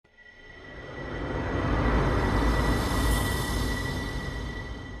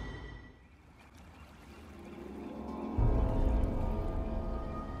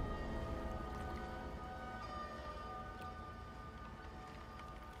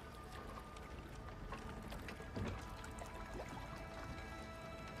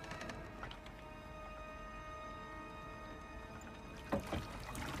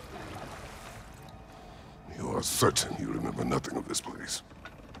are certain you remember nothing of this place.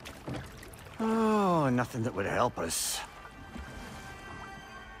 Oh, nothing that would help us.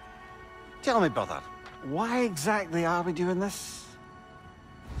 Tell me, brother, why exactly are we doing this?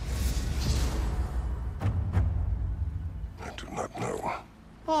 I do not know.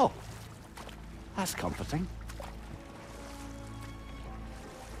 Oh, that's comforting.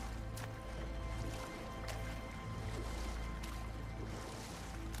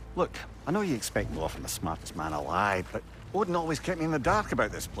 Look, I know you expect more from the smartest man alive, but Odin always kept me in the dark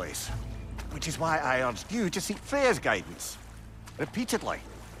about this place. Which is why I urged you to seek Freya's guidance. Repeatedly.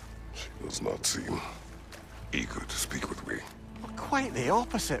 She does not seem eager to speak with me. Well, quite the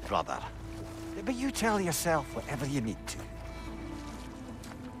opposite, brother. But you tell yourself whatever you need to.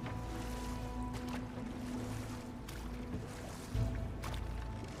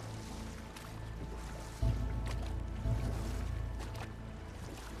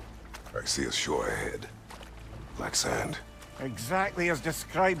 I see a shore ahead. Black sand. Exactly as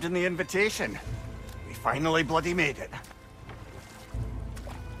described in the invitation. We finally bloody made it.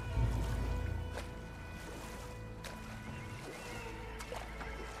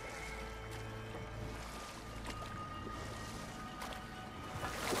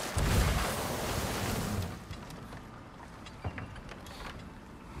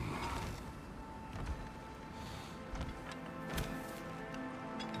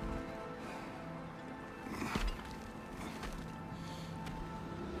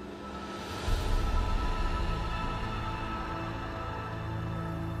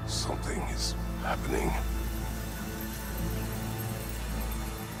 Something is happening.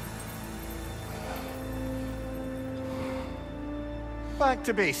 Back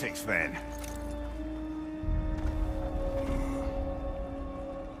to basics, then.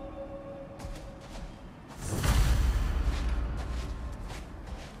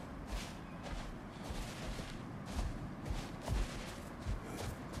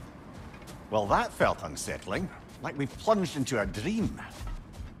 Well, that felt unsettling. Like we've plunged into a dream.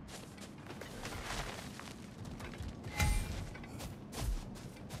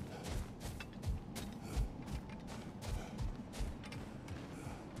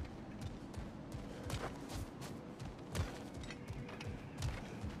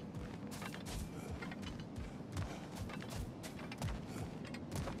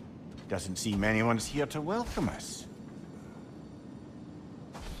 Doesn't seem anyone's here to welcome us.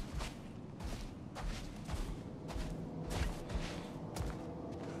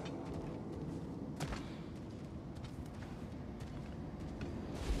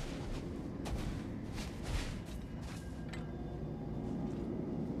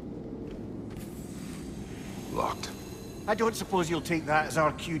 Locked. I don't suppose you'll take that as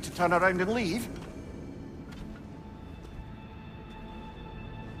our cue to turn around and leave?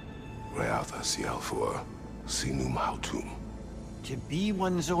 Reatha Sialfur, Sinum Hautum. To be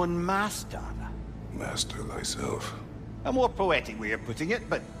one's own master. Master thyself. A more poetic way of putting it,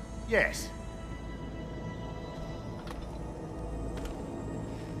 but yes.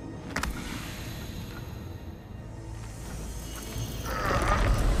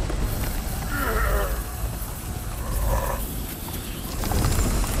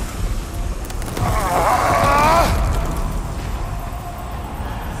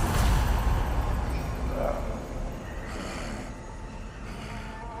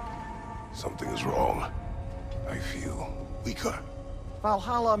 Something is wrong. I feel weaker.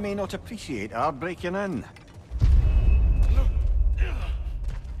 Valhalla may not appreciate our breaking in.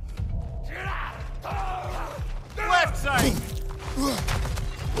 Left side!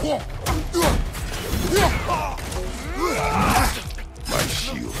 My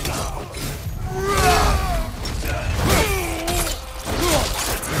shield now.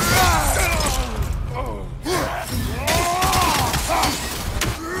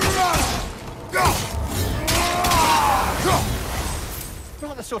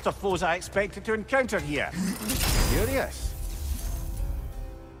 Not the sort of foes I expected to encounter here. Curious.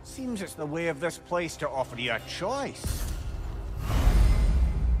 Seems it's the way of this place to offer you a choice.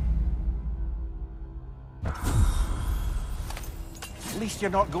 At least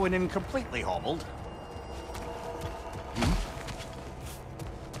you're not going in completely hobbled.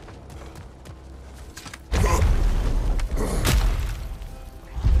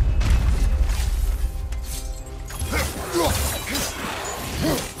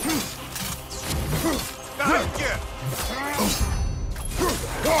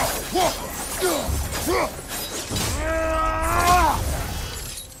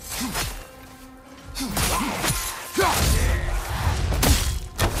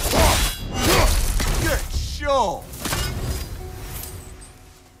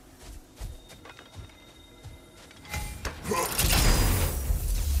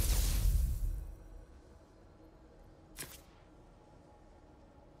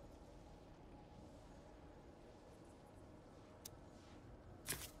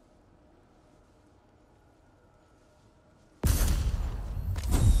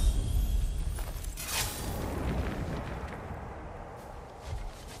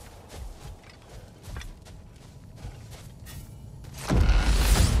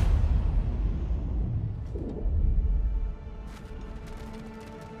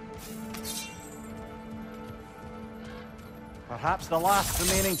 Perhaps the last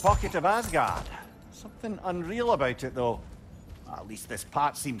remaining pocket of Asgard. Something unreal about it, though. At least this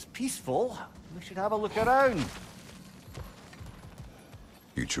part seems peaceful. We should have a look around.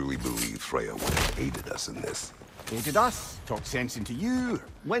 You truly believe Freya would have aided us in this? Aided us, talked sense into you.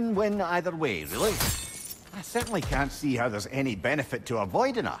 Win-win either way, really. I certainly can't see how there's any benefit to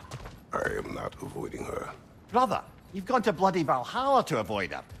avoiding her. I am not avoiding her. Brother, you've gone to bloody Valhalla to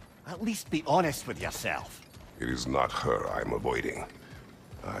avoid her. At least be honest with yourself. It is not her I'm avoiding.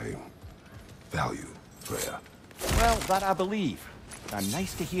 I value Freya. Well, that I believe. And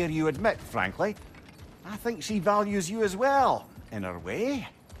nice to hear you admit, frankly. I think she values you as well, in her way.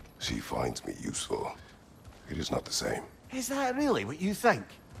 She finds me useful. It is not the same. Is that really what you think?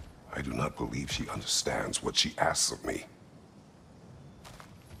 I do not believe she understands what she asks of me.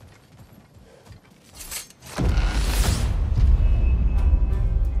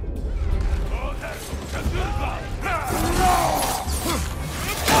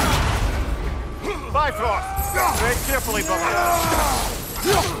 Bifrost! Tread carefully, brother.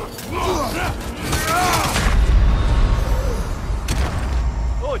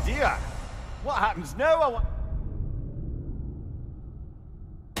 Oh dear! What happens now?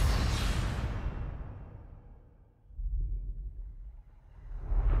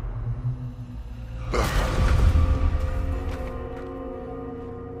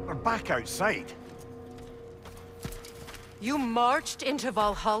 We're back outside. You marched into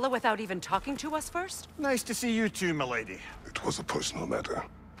Valhalla without even talking to us first? Nice to see you too, milady. It was a personal matter,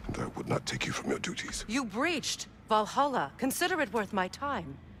 and I would not take you from your duties. You breached Valhalla. Consider it worth my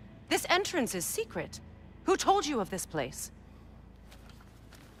time. This entrance is secret. Who told you of this place?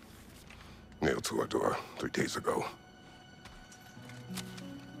 Nailed to our door 3 days ago.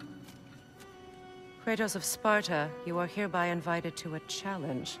 Kratos of Sparta, you are hereby invited to a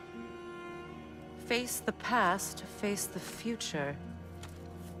challenge. Face the past, face the future.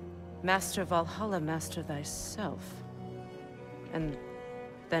 Master Valhalla, master thyself. And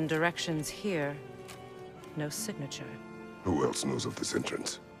then directions here, no signature. Who else knows of this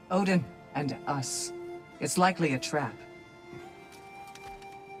entrance? Odin and us. It's likely a trap.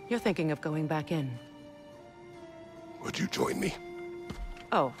 You're thinking of going back in. Would you join me?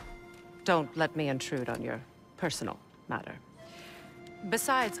 Oh, don't let me intrude on your personal matter.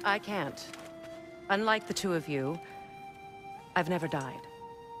 Besides, I can't. Unlike the two of you, I've never died.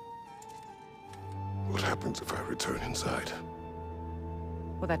 What happens if I return inside?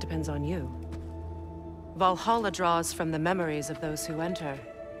 Well, that depends on you. Valhalla draws from the memories of those who enter.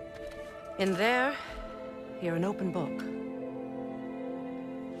 In there, you're an open book.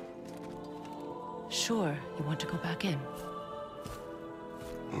 Sure, you want to go back in.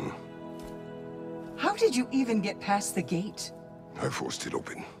 How did you even get past the gate? I forced it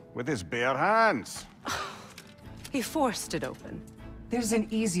open. With his bare hands. He forced it open. There's an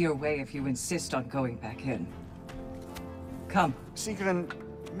easier way if you insist on going back in. Come. Sigrun,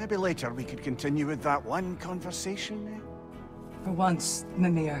 maybe later we could continue with that one conversation, eh? For once,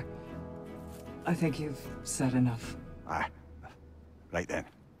 Mimir, I think you've said enough. Aye. Right then.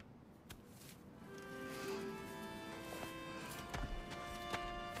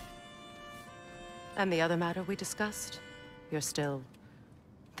 And the other matter we discussed? You're still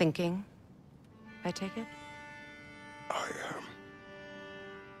thinking, I take it? I am.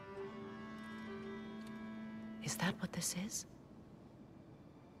 Is that what this is?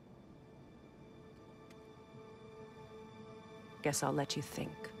 Guess I'll let you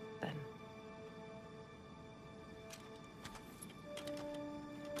think, then.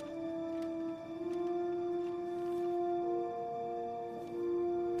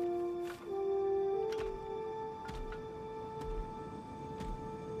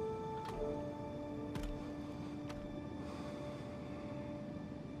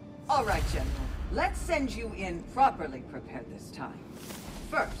 All right, General. Let's send you in properly prepared this time.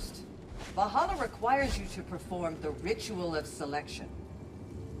 First, Valhalla requires you to perform the Ritual of Selection.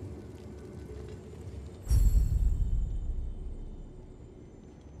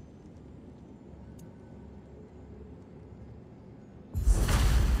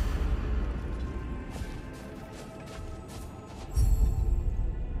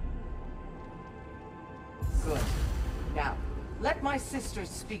 Good. Now, let my sisters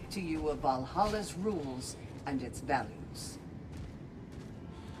speak to you of Valhalla's rules and its values.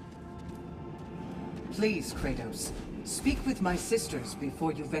 Please, Kratos, speak with my sisters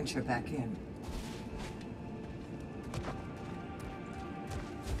before you venture back in.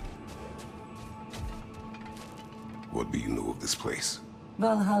 What do you know of this place?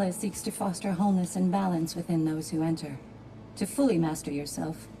 Valhalla seeks to foster wholeness and balance within those who enter. To fully master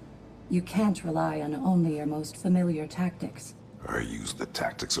yourself, you can't rely on only your most familiar tactics. I use the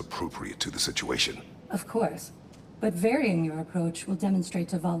tactics appropriate to the situation. Of course. But varying your approach will demonstrate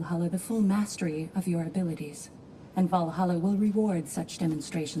to Valhalla the full mastery of your abilities. And Valhalla will reward such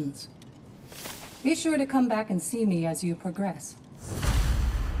demonstrations. Be sure to come back and see me as you progress.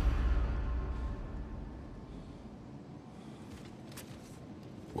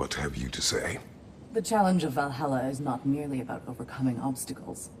 What have you to say? The challenge of Valhalla is not merely about overcoming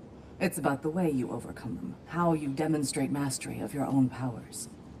obstacles. It's about the way you overcome them, how you demonstrate mastery of your own powers.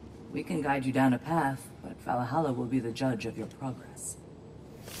 We can guide you down a path, but Valhalla will be the judge of your progress.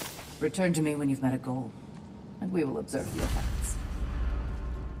 Return to me when you've met a goal, and we will observe the effects.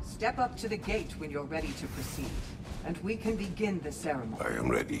 Step up to the gate when you're ready to proceed, and we can begin the ceremony. I am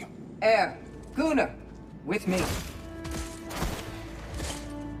ready. Air, Gunnar, with me.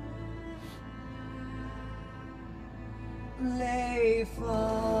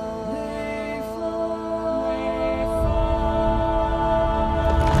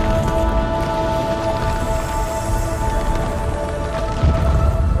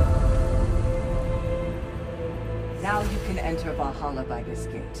 Now you can enter Valhalla by this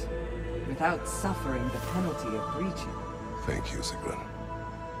gate, without suffering the penalty of breaching. Thank you, Sigrun.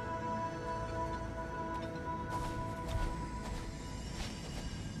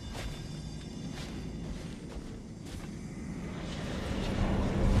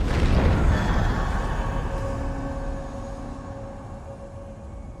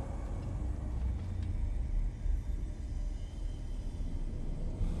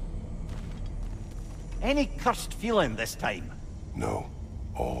 Any cursed feeling this time? No,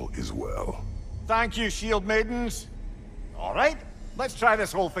 all is well. Thank you, shield maidens. All right, let's try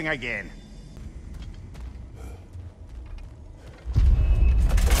this whole thing again.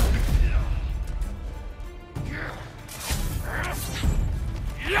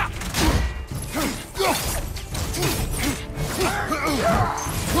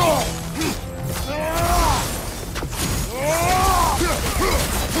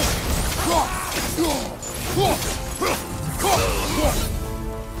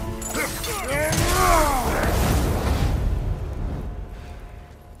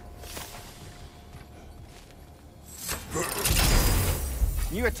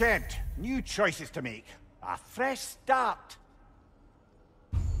 New attempt, new choices to make. A fresh start.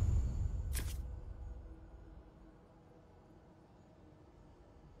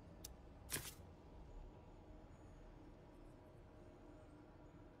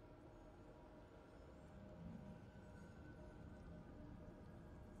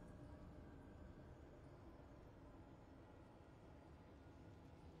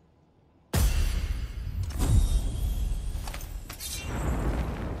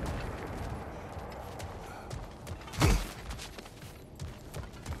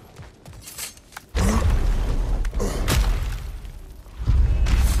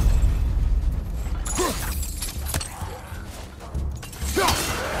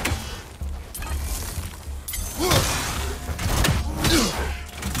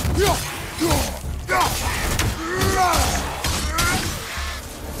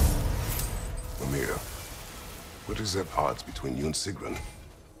 What is at odds between you and Sigrun?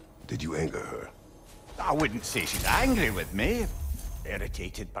 Did you anger her? I wouldn't say she's angry with me.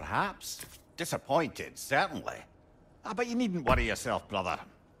 Irritated, perhaps. Disappointed, certainly. But you needn't worry yourself, brother.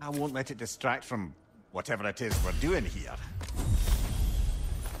 I won't let it distract from whatever it is we're doing here.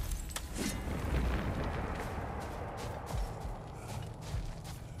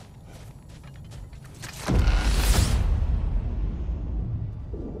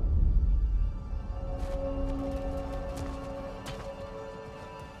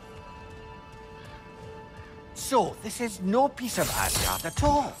 So, this is no piece of Asgard at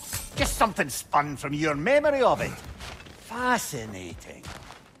all. Just something spun from your memory of it. Fascinating.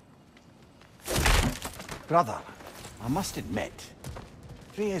 Brother, I must admit,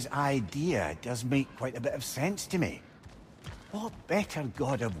 Freya's idea does make quite a bit of sense to me. What better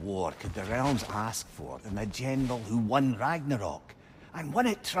god of war could the realms ask for than a general who won Ragnarök, and won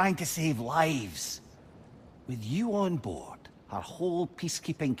it trying to save lives? With you on board, our whole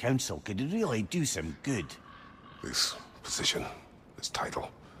peacekeeping council could really do some good. This position, this title,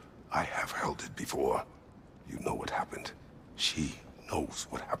 I have held it before. You know what happened. She knows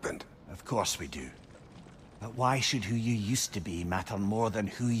what happened. Of course we do. But why should who you used to be matter more than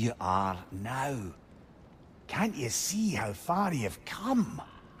who you are now? Can't you see how far you've come?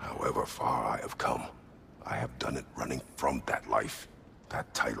 However far I have come, I have done it running from that life,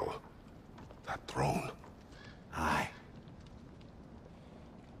 that title, that throne. Aye.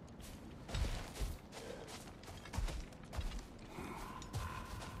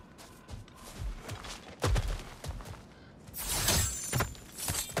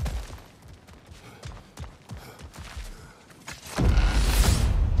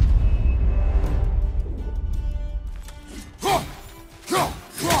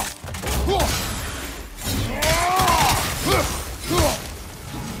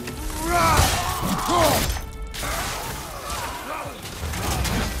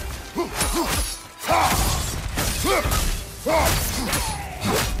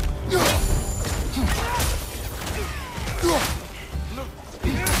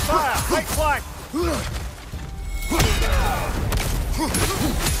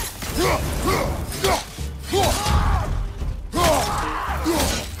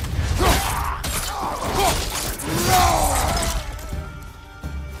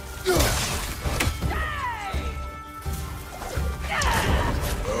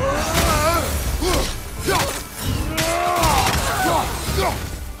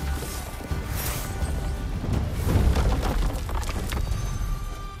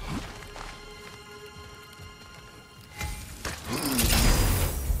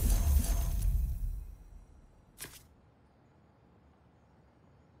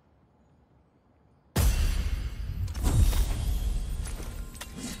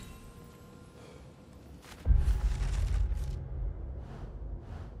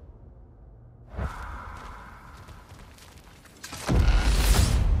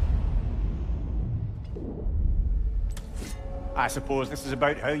 I suppose this is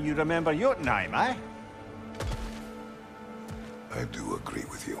about how you remember Jotunheim, eh? I do agree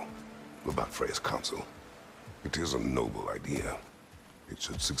with you about Freya's council. It is a noble idea. It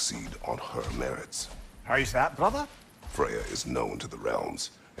should succeed on her merits. How's that, brother? Freya is known to the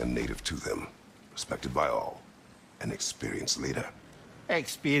realms and native to them, respected by all, an experienced leader.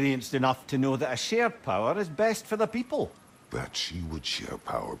 Experienced enough to know that a shared power is best for the people. That she would share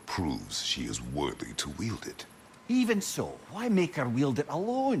power proves she is worthy to wield it. Even so, why make her wield it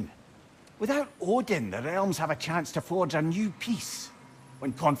alone? Without Odin, the realms have a chance to forge a new peace.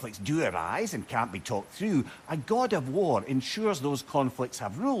 When conflicts do arise and can't be talked through, a god of war ensures those conflicts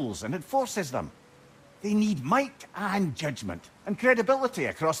have rules and enforces them. They need might and judgment, and credibility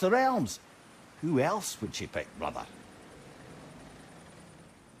across the realms. Who else would she pick, brother?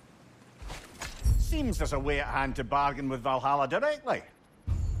 Seems there's a way at hand to bargain with Valhalla directly.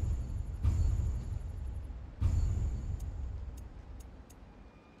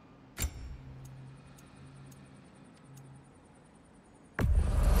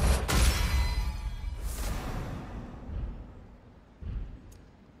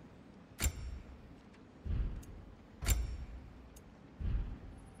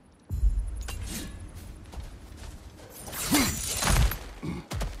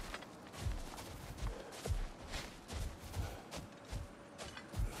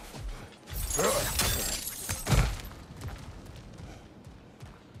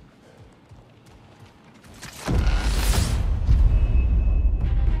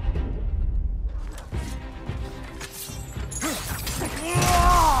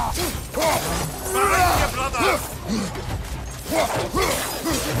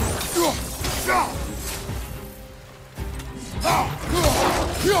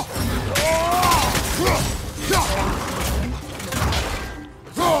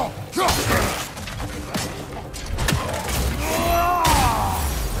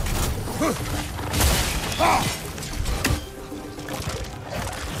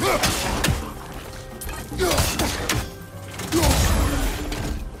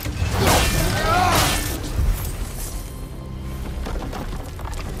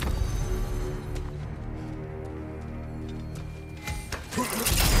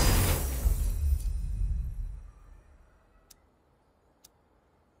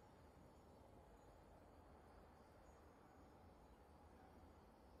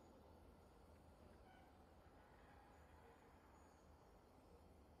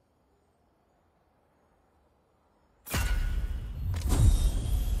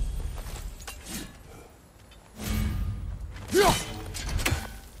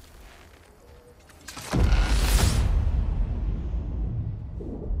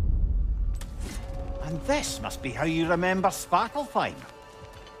 And this must be how you remember Svartalfheim.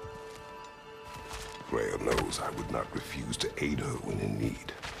 Freya knows I would not refuse to aid her when in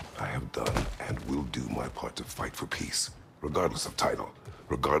need. I have done and will do my part to fight for peace, regardless of title,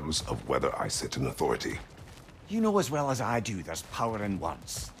 regardless of whether I sit in authority. You know as well as I do there's power in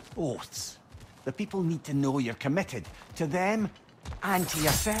words. Oaths. The people need to know you're committed to them and to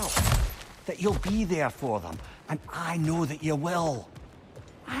yourself. That you'll be there for them, and I know that you will.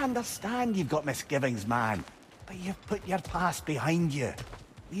 I understand you've got misgivings, man, but you've put your past behind you.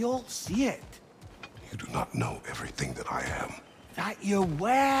 We all see it. You do not know everything that I am. That you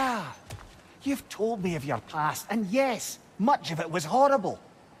were. You've told me of your past, and yes, much of it was horrible.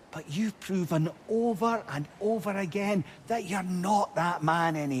 But you've proven over and over again that you're not that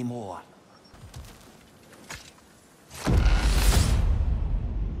man anymore.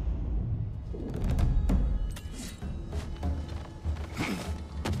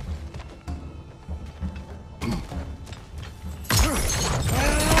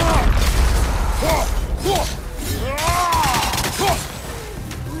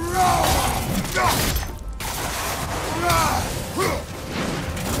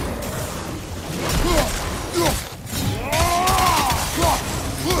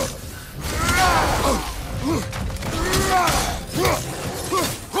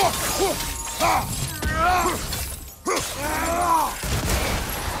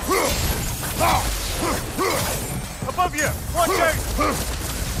 Above you! Watch out!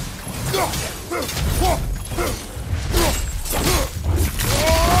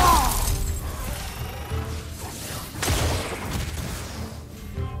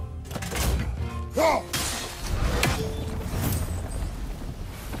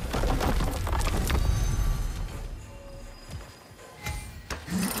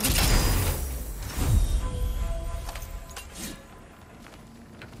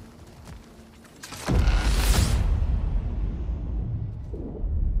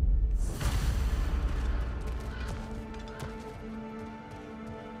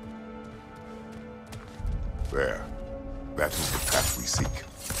 There. That is the path we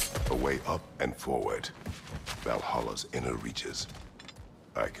seek. A way up and forward. Valhalla's inner reaches.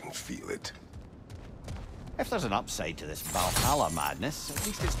 I can feel it. If there's an upside to this Valhalla madness, at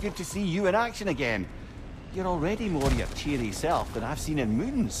least it's good to see you in action again. You're already more your cheery self than I've seen in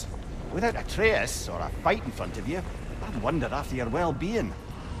moons. Without Atreus or a fight in front of you, I'd wonder after your well-being.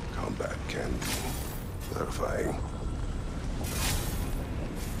 Combat can be clarifying.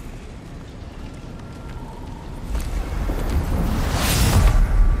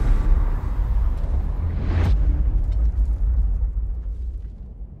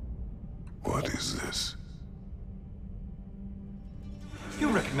 What is this? You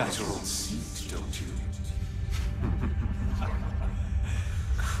recognize your old seat, don't you?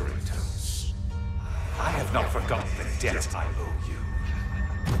 Kratos. I have not forgotten the debt I owe you.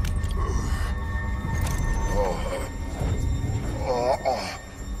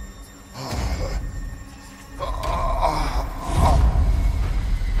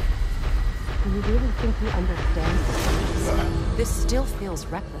 Do you really think he understands this? This still feels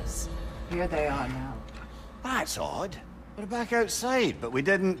reckless. Here they are now. That's odd. We're back outside, but we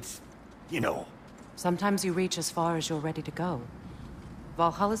didn't... you know. Sometimes you reach as far as you're ready to go.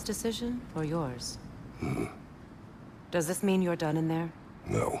 Valhalla's decision, or yours? Does this mean you're done in there?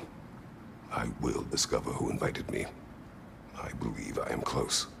 No. I will discover who invited me. I believe I am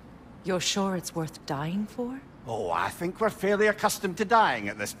close. You're sure it's worth dying for? Oh, I think we're fairly accustomed to dying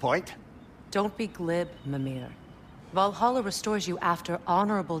at this point. Don't be glib, Mimir. Valhalla restores you after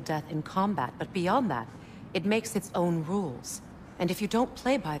honorable death in combat, but beyond that, it makes its own rules. And if you don't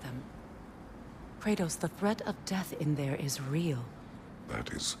play by them... Kratos, the threat of death in there is real.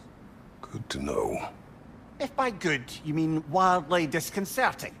 That is good to know. If by good, you mean wildly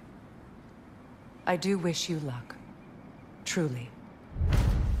disconcerting. I do wish you luck. Truly.